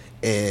day.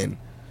 And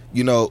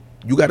you know,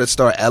 you got to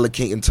start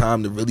allocating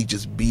time to really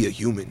just be a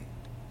human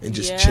and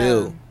just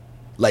chill.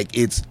 Like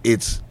it's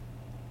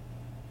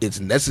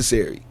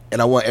necessary.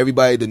 And I want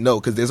everybody to know,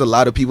 because there's a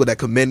lot of people that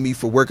commend me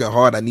for working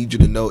hard. I need you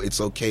to know it's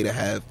okay to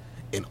have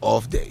an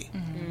off day.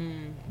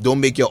 Don't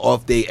make your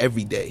off day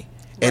every day.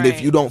 And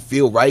if you don't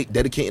feel right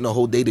dedicating a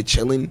whole day to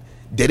chilling,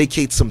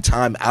 dedicate some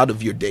time out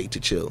of your day to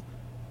chill.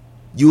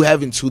 You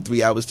having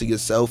 2-3 hours to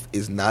yourself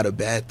is not a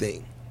bad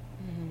thing.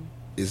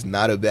 It's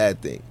not a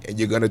bad thing. And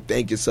you're going to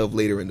thank yourself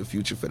later in the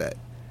future for that.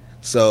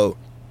 So,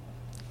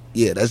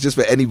 yeah, that's just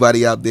for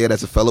anybody out there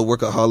that's a fellow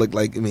workaholic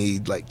like me.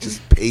 Like,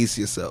 just pace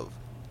yourself.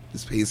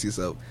 Just pace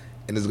yourself.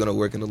 And it's going to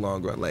work in the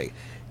long run. Like,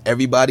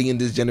 everybody in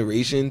this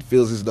generation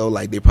feels as though,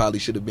 like, they probably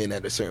should have been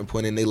at a certain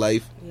point in their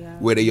life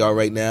where they are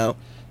right now.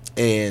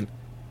 And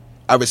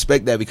I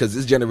respect that, because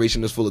this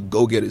generation is full of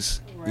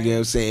go-getters. You know what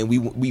I'm saying?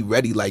 We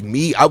ready. Like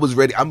me, I was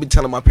ready. I've been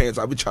telling my parents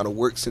I've been trying to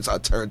work since I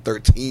turned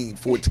 13,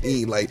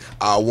 14. Like,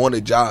 I want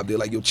a job. They're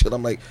like, yo, chill.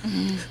 I'm like,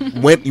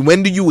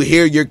 when do you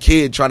hear your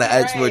kid trying to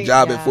ask for a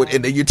job at 14,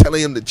 and then you're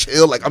telling him to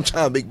chill? Like, I'm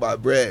trying to make my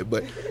bread.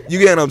 But you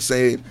get what I'm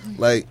saying?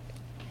 Like,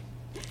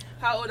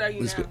 how old are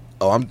you now?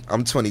 Oh,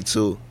 I'm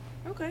 22.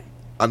 Okay.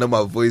 I know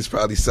my voice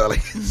probably sound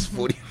like it's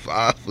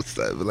 45 or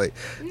something. But like,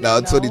 no,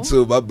 I'm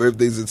 22. My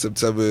birthday's in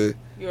September.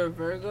 You're a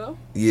Virgo?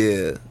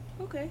 Yeah.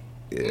 Okay.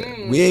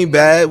 Yeah. We ain't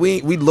bad.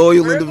 We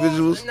loyal Virgos,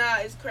 individuals. Nah,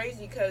 it's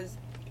crazy because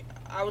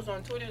I was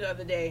on Twitter the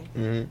other day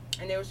and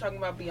they were talking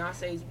about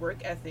Beyonce's work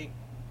ethic,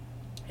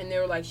 and they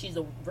were like, she's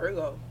a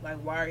Virgo. Like,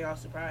 why are y'all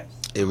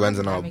surprised? It runs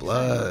in our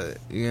blood.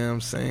 You know what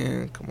I'm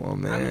saying? Come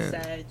on, man. I'm a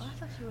Sag. Oh,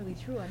 that's actually really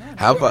true. I know.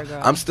 How about,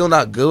 I'm still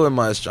not good with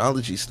my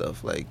astrology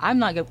stuff. Like, I'm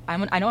not good. I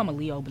know I'm a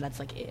Leo, but that's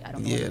like it. I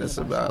don't know. Yeah, that's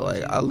about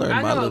like I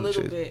learned my little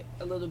shit.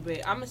 A little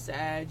bit. I'm a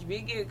Sag. We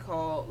get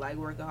called like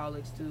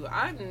workaholics too.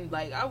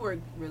 I work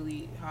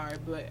really hard,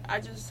 but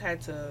I just had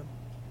to.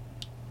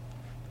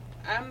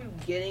 I'm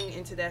getting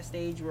into that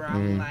stage where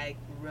I'm like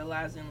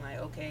realizing like,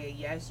 okay,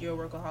 yes,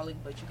 you're a workaholic,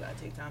 but you gotta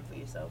take time for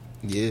yourself.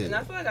 Yeah. And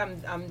I feel like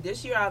I'm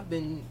this year I've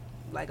been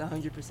like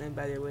 100%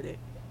 better with it.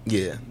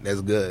 Yeah,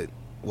 that's good.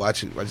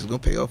 Watch it. It's gonna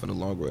pay off in the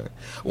long run.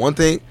 One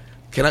thing,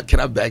 can I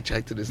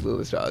backtrack to this little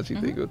astrology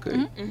thing real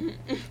quick?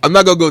 I'm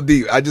not gonna go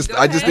deep. I just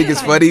think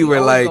it's funny where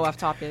like, go off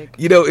topic.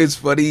 You know, it's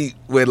funny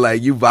when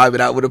like you vibe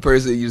it out with a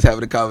person, you just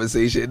having a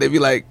conversation, and they be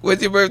like,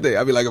 "When's your birthday?"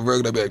 I be like, "I'm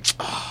Virgo." I'll be like,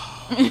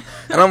 "Oh,"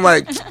 and I'm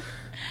like.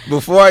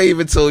 Before I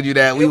even told you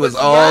that, we was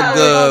all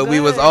good.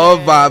 We was all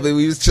vibing.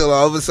 We was chilling.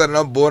 All of a sudden,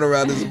 I'm born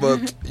around this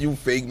month. You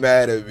fake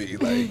mad at me.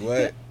 Like,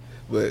 what?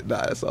 But,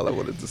 nah, that's all I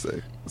wanted to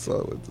say.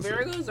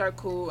 Virgos are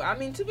cool. I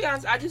mean, to be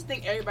honest, I just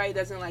think everybody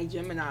doesn't like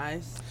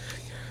Geminis.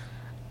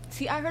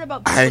 See, I heard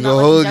about people I ain't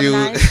gonna hold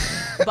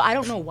Geminis, but I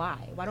don't know why.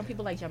 Why don't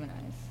people like Geminis?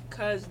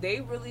 Because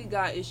they really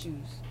got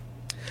issues.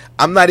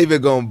 I'm not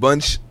even going to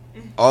bunch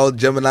all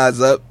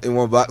Geminis up in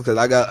one box, because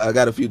I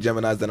got a few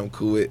Geminis that I'm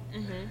cool with.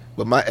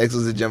 But my ex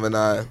was a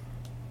Gemini.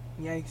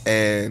 Yikes.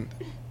 And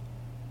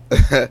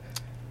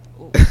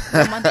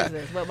what month is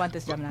this? What month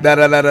is Gemini?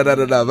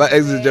 No. My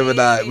ex is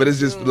Gemini, but it's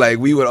just like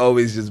we would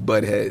always just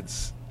butt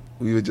heads.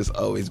 We would just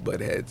always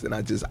butt heads, and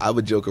I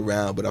would joke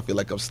around, but I feel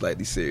like I'm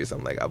slightly serious.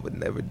 I'm like, I would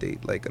never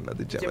date like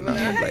another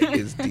Gemini. Like,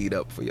 it's D'd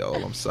up for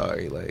y'all. I'm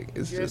sorry. Like,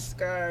 it's You're just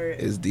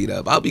scarred. It's D'd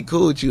up. I'll be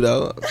cool with you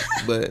though,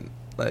 but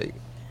like,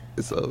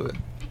 it's over.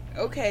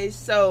 Okay,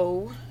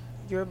 so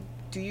do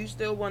you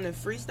still want to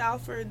freestyle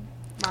for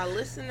my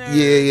listeners?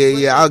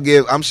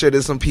 Yeah. I'm sure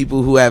there's some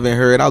people who haven't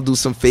heard. I'll do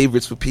some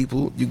favorites for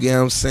people. You get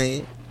what I'm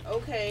saying?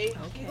 Okay.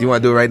 You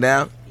want to do it right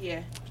now?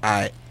 Yeah.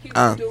 All right. You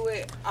can do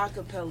it a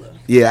cappella.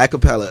 Yeah, a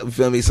cappella. You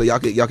feel me? So y'all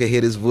can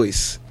hear this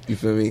voice. You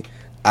feel me?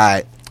 All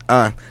right.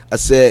 I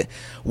said,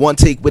 one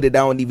take with it, I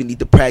don't even need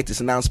to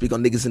practice. And I don't speak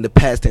on niggas in the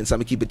past tense.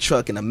 I'ma keep it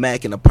truck and a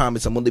Mac, and I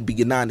promise I'm only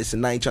being honest.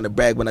 And I ain't trying to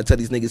brag when I tell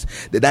these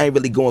niggas that I ain't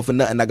really going for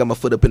nothing. I got my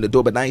foot up in the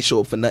door, but I ain't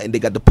show up for nothing. They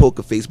got the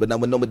poker face, but now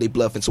I know what they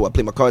bluffing. So I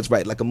play my cards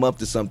right like a month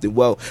or something.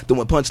 Well,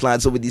 throwing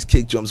punchlines over these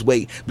kick drums.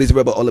 Wait, blaze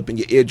rubber all up in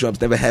your eardrums.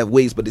 Never have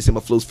waves, but they say my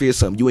flow's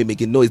fearsome. You ain't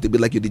making noise. They be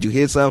like, yo, did you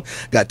hear some?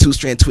 Got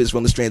 2-strand twists,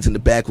 rolling strands in the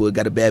backwood.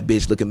 Got a bad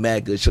bitch looking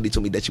mad good. Shorty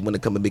told me that she wanna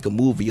come and make a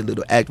movie. A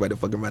little act right, and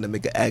fuck around and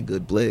make an act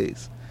good.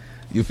 Blaze.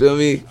 You feel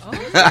me?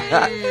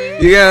 Okay.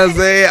 You know what I'm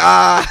saying?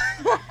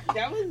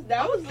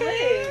 That was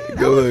lit.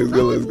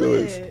 Good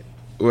looks.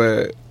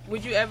 What?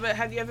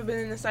 Have you ever been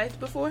in the Scythe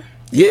before?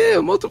 Yeah,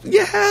 multiple.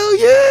 Yeah, hell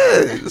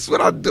yeah. That's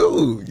what I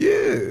do.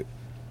 Yeah.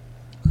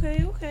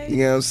 Okay. You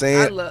know what I'm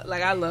saying?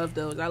 I love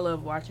those. I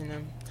love watching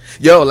them.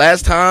 Yo,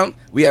 last time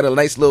we had a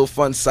nice little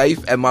fun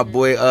Scythe at my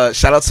boy.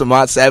 Shout out to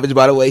Mod Savage,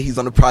 by the way. He's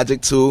on the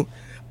project too.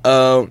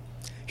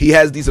 He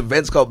has these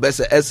events called Best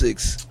of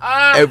Essex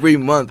every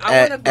month. You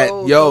need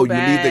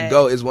to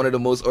go. It's one of the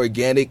most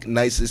organic,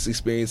 nicest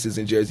experiences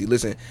in Jersey.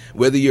 Listen,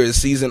 whether you're a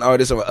seasoned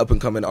artist or an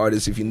up-and-coming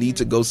artist, if you need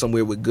to go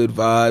somewhere with good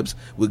vibes,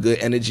 with good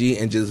energy,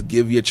 and just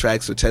give your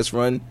tracks a test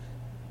run,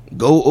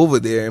 go over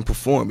there and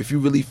perform. If you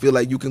really feel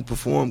like you can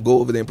perform, go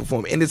over there and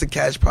perform. And there's a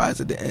cash prize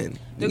at the end.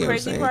 The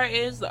crazy part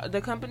is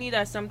the company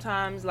that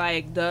sometimes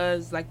like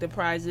does like the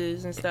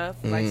prizes and stuff,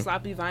 like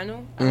Sloppy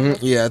Vinyl.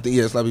 Yeah, I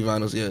think Sloppy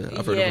Vinyls. Yeah,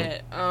 I've heard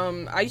of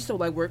them. I used to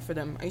like work for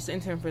them. I used to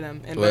intern for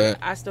them, but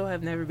I still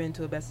have never been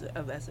to a Best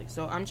of Essex.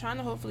 So I'm trying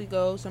to hopefully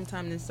go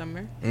sometime this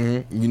summer.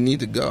 You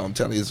need to go. I'm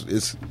telling you,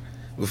 it's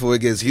before it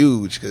gets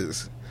huge,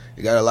 because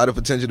it got a lot of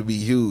potential to be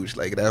huge.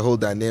 Like that whole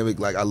dynamic.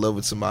 Like I love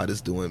what Samad is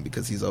doing,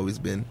 because he's always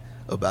been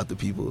about the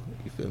people.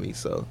 You feel me?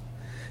 So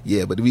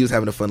yeah, but we was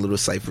having a fun little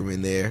cypher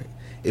in there.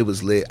 It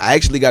was lit. I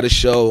actually got a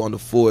show on the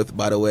 4th,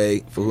 by the way,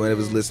 for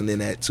whoever's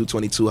listening, at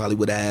 222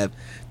 Hollywood Ave.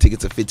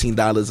 Tickets are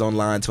 $15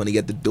 online, 20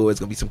 at the door. It's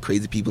going to be some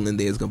crazy people in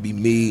there. It's going to be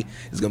me.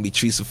 It's going to be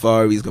Tree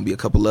Safari. It's going to be a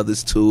couple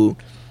others, too.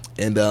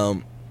 And,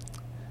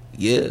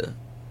 yeah.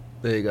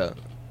 There you go.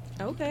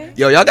 Okay.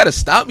 Yo, y'all got to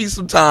stop me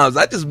sometimes.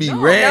 I just be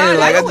ranting.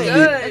 Like, I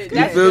just be,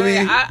 you feel me?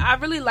 I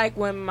really like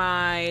when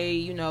my,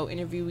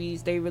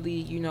 interviewees, they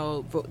really,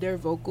 they're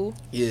vocal.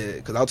 Yeah,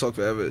 because I'll talk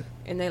forever.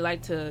 And they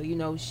like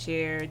to,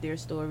 share their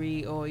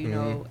story or,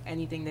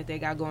 anything that they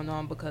got going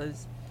on,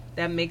 because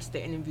that makes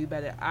the interview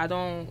better. I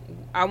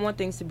want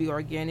things to be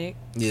organic.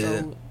 Yeah.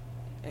 So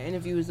an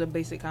interview is a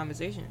basic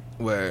conversation.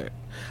 Where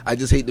I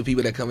just hate the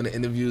people that come into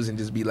interviews and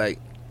just be like,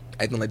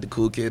 acting like the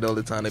cool kid all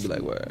the time. They be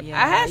like, "What?" Yeah.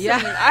 I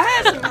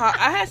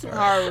had some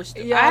horror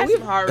stuff. Yeah, I had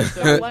some horror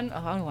stuff.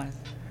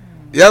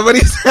 Yeah, but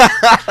he's I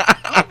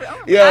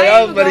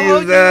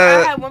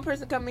had one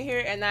person come in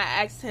here and I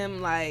asked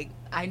him, like,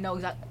 I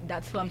know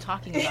that's who I'm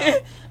talking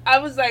about. I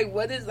was like,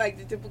 "What is like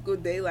the typical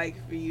day like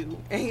for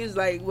you?" And he was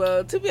like,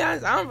 "Well, to be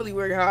honest, I don't really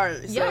work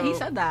hard." So. Yeah, he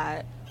said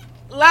that.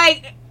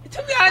 Like,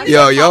 to be honest,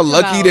 yo, y'all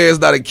lucky there's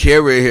not a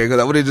camera here,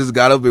 because I would have just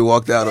got up and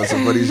walked out on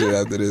some funny shit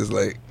after this.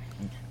 Like,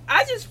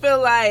 I just feel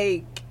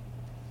like,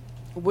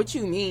 what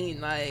you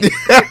mean? Like,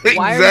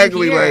 why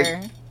exactly, are you here?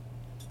 Like,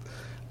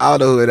 I don't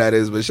know who that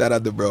is, but shout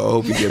out to bro. I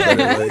hope he get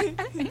better.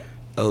 Like,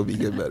 I hope he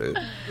get better.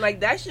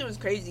 Like, that shit was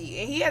crazy.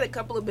 And he had a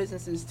couple of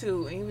businesses,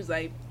 too. And he was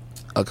like...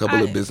 A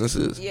couple of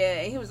businesses? Yeah.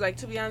 And he was like,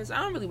 to be honest,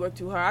 I don't really work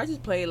too hard. I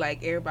just play,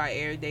 like, air by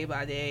air, day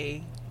by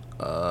day.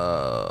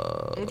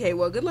 Okay,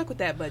 well, good luck with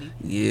that, buddy.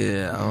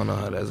 Yeah, I don't know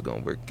how that's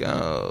going to work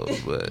out,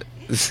 but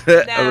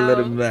I'm going to let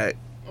him back.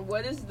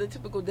 What is the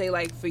typical day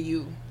like for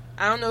you?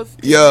 I don't know if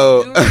you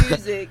do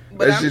music,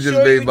 but that shit just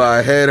made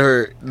my head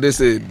hurt.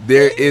 Listen,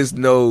 there is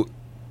no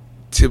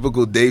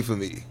typical day for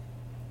me.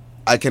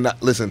 I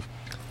cannot listen.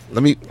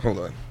 Let me hold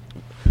on.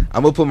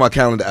 I'm gonna put my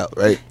calendar out,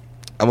 right?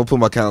 I'm gonna put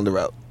my calendar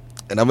out,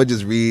 and I'm gonna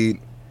just read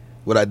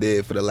what I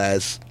did for the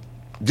last,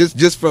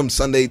 just from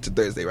Sunday to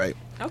Thursday, right?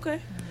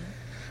 Okay.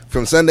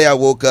 From Sunday, I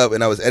woke up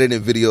and I was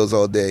editing videos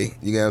all day.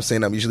 You know what I'm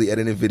saying? I'm usually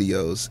editing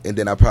videos, and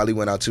then I probably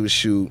went out to a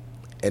shoot,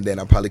 and then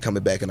I'm probably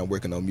coming back and I'm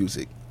working on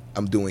music.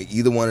 I'm doing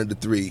either one of the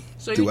three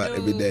throughout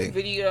every day.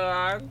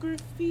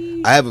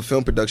 Videography? I have a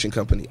film production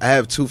company. I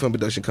have two film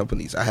production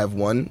companies. I have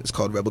one, it's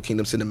called Rebel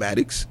Kingdom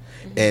Cinematics,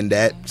 and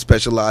that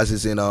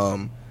specializes in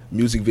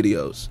music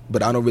videos.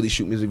 But I don't really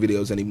shoot music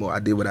videos anymore. I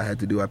did what I had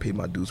to do. I paid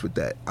my dues with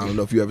that. I don't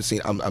know if you ever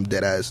seen. I'm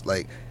dead ass.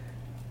 Like,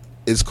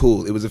 it's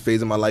cool. It was a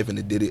phase of my life, and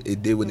it did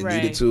what it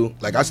needed to.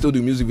 Like, I still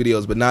do music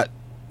videos, but not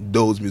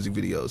those music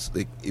videos.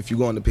 Like, if you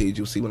go on the page,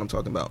 you'll see what I'm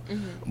talking about.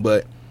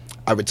 But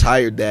I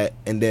retired that,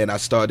 and then I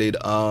started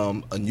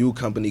a new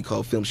company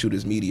called Film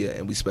Shooters Media,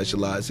 and we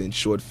specialize in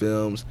short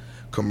films,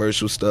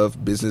 commercial stuff,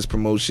 business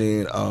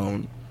promotion,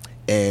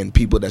 and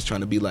people that's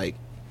trying to be like,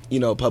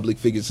 public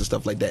figures and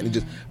stuff like that,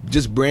 and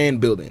just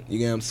brand building. You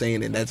get what I'm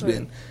saying? And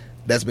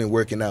that's been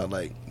working out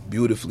like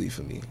beautifully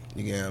for me.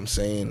 You get what I'm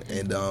saying?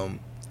 And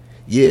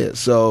yeah,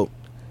 so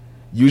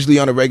usually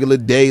on a regular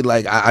day,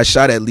 like I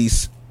shot at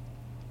least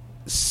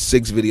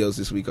 6 videos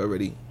this week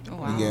already.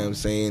 Wow. You get what I'm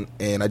saying?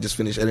 And I just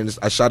finished editing.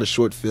 I shot a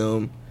short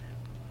film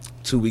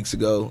 2 weeks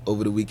ago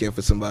over the weekend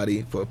for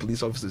somebody, for a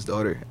police officer's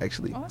daughter,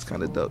 actually. It's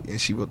kind of dope. And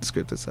she wrote the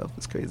script herself.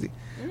 It's crazy.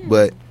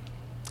 But,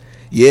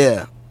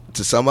 yeah,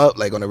 to sum up,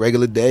 like on a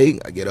regular day,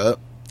 I get up,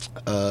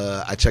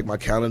 I check my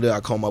calendar,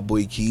 I call my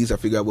boy Keys, I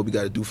figure out what we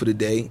got to do for the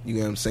day. You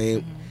get what I'm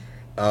saying?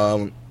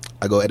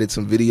 I go edit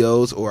some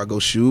videos, or I go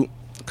shoot,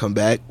 come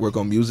back, work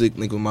on music,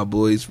 link with my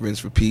boys,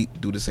 rinse, repeat,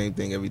 do the same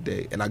thing every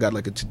day. And I got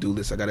like a to-do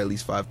list. I got at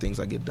least 5 things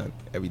I get done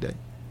every day.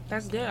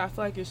 That's good. I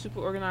feel like you're super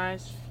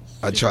organized.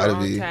 Super I try to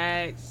be.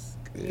 Tax,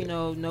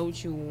 know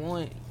what you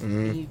want.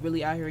 And you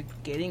really out here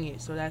getting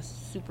it. So that's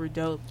super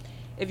dope.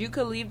 If you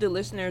could leave the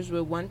listeners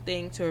with one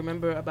thing to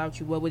remember about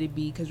you, what would it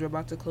be? Because we're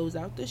about to close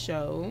out the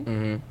show.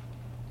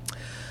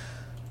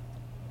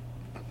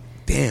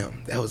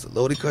 Damn, that was a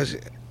loaded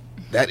question.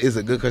 That is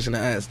a good question to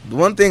ask. The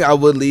one thing I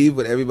would leave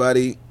with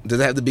everybody, does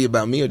it have to be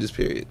about me or just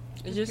period?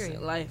 It's just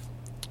life.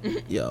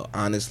 Yo,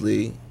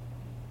 honestly,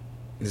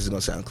 this is going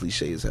to sound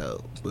cliche as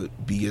hell, but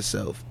be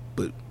yourself.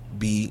 But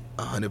be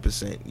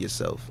 100%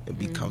 yourself and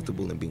be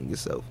comfortable in being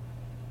yourself.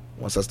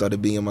 Once I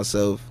started being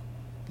myself,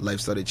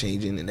 life started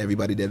changing, and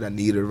everybody that I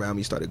needed around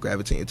me started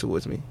gravitating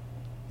towards me.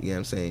 You know what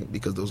I'm saying?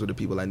 Because those were the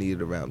people I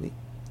needed around me.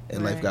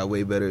 And life got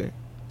way better,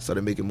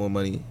 started making more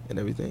money and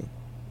everything.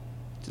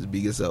 Just be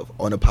yourself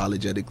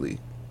unapologetically. Okay.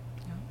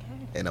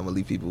 And I'm gonna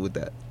leave people with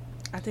that.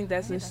 I think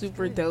that's a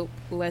super dope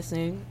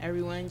lesson.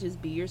 Everyone,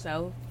 just be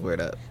yourself.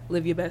 Word up.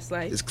 Live your best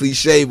life. It's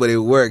cliche, but it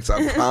works.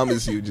 I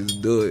promise you. Just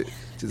do it.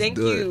 Just Thank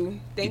do you.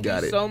 it. Thank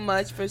got you it. so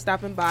much for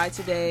stopping by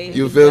today.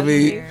 You feel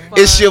me? Fun.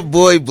 It's your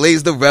boy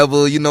Blaze the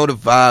Rebel. You know the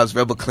vibes.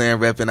 Rebel Clan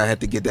repping. I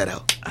had to get that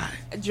out. All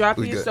right. Drop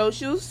We your good.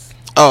 socials.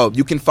 Oh,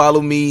 you can follow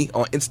me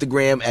on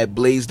Instagram at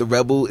Blaze the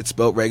Rebel. It's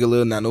spelled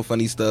regular, not no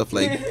funny stuff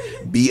like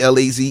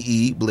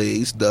BLAZE,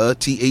 Blaze, the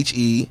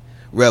THE,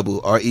 Rebel,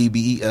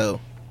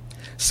 REBEL.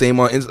 Same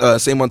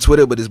on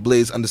Twitter, but it's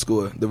Blaze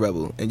 _ the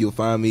Rebel. And you'll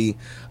find me.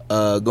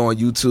 Go on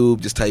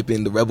YouTube, just type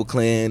in the Rebel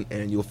Clan,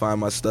 and you'll find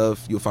my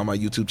stuff. You'll find my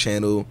YouTube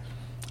channel.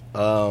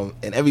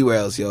 And everywhere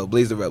else, yo.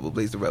 Blaze the Rebel,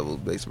 Blaze the Rebel,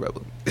 Blaze the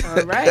Rebel.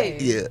 All right.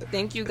 Yeah.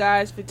 Thank you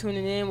guys for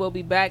tuning in. We'll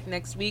be back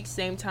next week,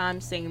 same time,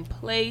 same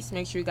place.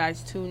 Make sure you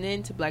guys tune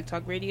in to Black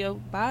Talk Radio.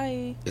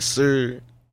 Bye. Yes, sir.